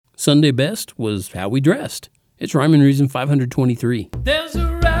Sunday best was how we dressed. It's Rhyme and Reason 523. There's a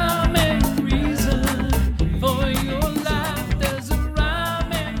rhyme and reason for your life. There's a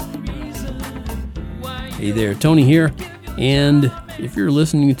rhyme and reason why. Hey there, Tony here. And if you're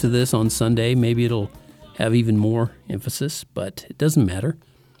listening to this on Sunday, maybe it'll have even more emphasis, but it doesn't matter.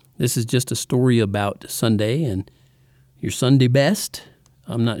 This is just a story about Sunday and your Sunday best.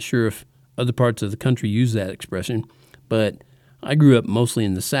 I'm not sure if other parts of the country use that expression, but I grew up mostly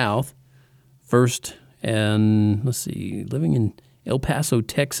in the South. First, and living in El Paso,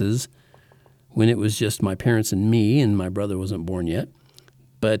 Texas, when it was just my parents and me, and my brother wasn't born yet.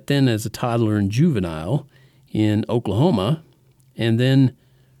 But then as a toddler and juvenile in Oklahoma, and then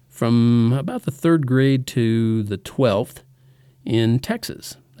from about the 3rd grade to the 12th in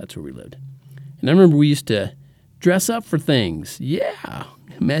Texas. That's where we lived. And I remember we used to dress up for things. Yeah,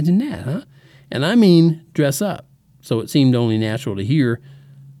 imagine that, huh? And I mean dress up. So it seemed only natural to hear,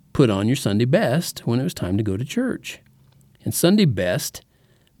 put on your Sunday best when it was time to go to church. And Sunday best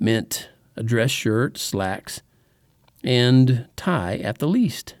meant a dress shirt, slacks, and tie at the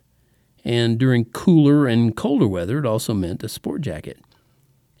least. And during cooler and colder weather, it also meant a sport jacket.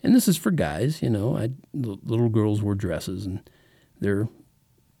 And this is for guys, little girls wore dresses and their,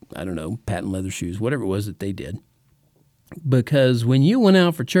 patent leather shoes, whatever it was that they did. Because when you went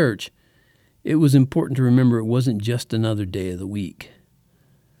out for church, it was important to remember it wasn't just another day of the week.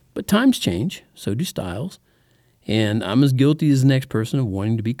 But times change, so do styles. And I'm as guilty as the next person of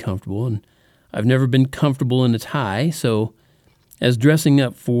wanting to be comfortable. And I've never been comfortable in a tie, so as dressing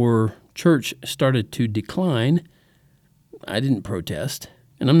up for church started to decline, I didn't protest.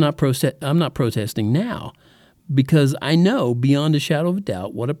 And I'm not protesting now, because I know beyond a shadow of a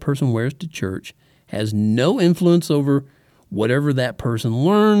doubt what a person wears to church has no influence over whatever that person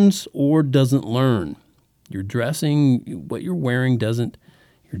learns or doesn't learn. You're dressing, what you're wearing doesn't,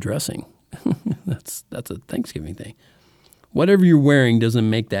 you're dressing. That's a Thanksgiving thing. Whatever you're wearing doesn't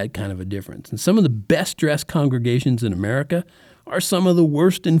make that kind of a difference. And some of the best dressed congregations in America are some of the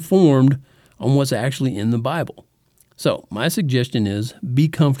worst informed on what's actually in the Bible. So my suggestion is be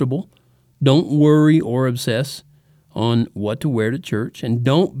comfortable. Don't worry or obsess on what to wear to church, and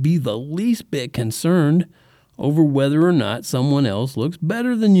don't be the least bit concerned over whether or not someone else looks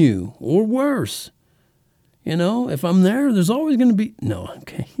better than you or worse. If I'm there, there's always going to be... No,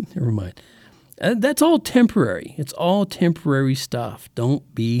 okay, never mind. That's all temporary. It's all temporary stuff.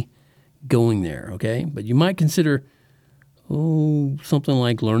 Don't be going there, okay? But you might consider, something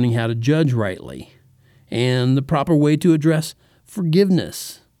like learning how to judge rightly and the proper way to address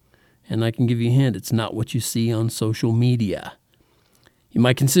forgiveness. And I can give you a hint, it's not what you see on social media. You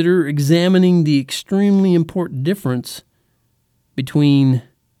might consider examining the extremely important difference between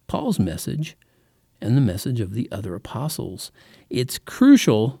Paul's message and the message of the other apostles. It's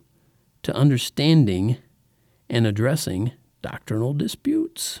crucial to understanding and addressing doctrinal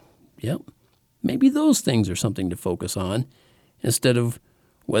disputes. Yep, maybe those things are something to focus on instead of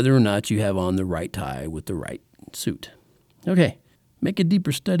whether or not you have on the right tie with the right suit. Okay, make a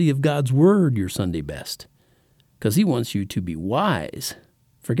deeper study of God's Word your Sunday best, because He wants you to be wise.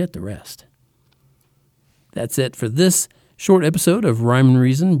 Forget the rest. That's it for this short episode of Rhyme and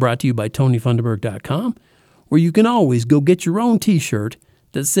Reason, brought to you by TonyFunderburg.com, where you can always go get your own t-shirt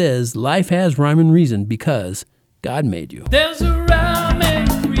that says, "Life has rhyme and reason because God made you." There's a rhyme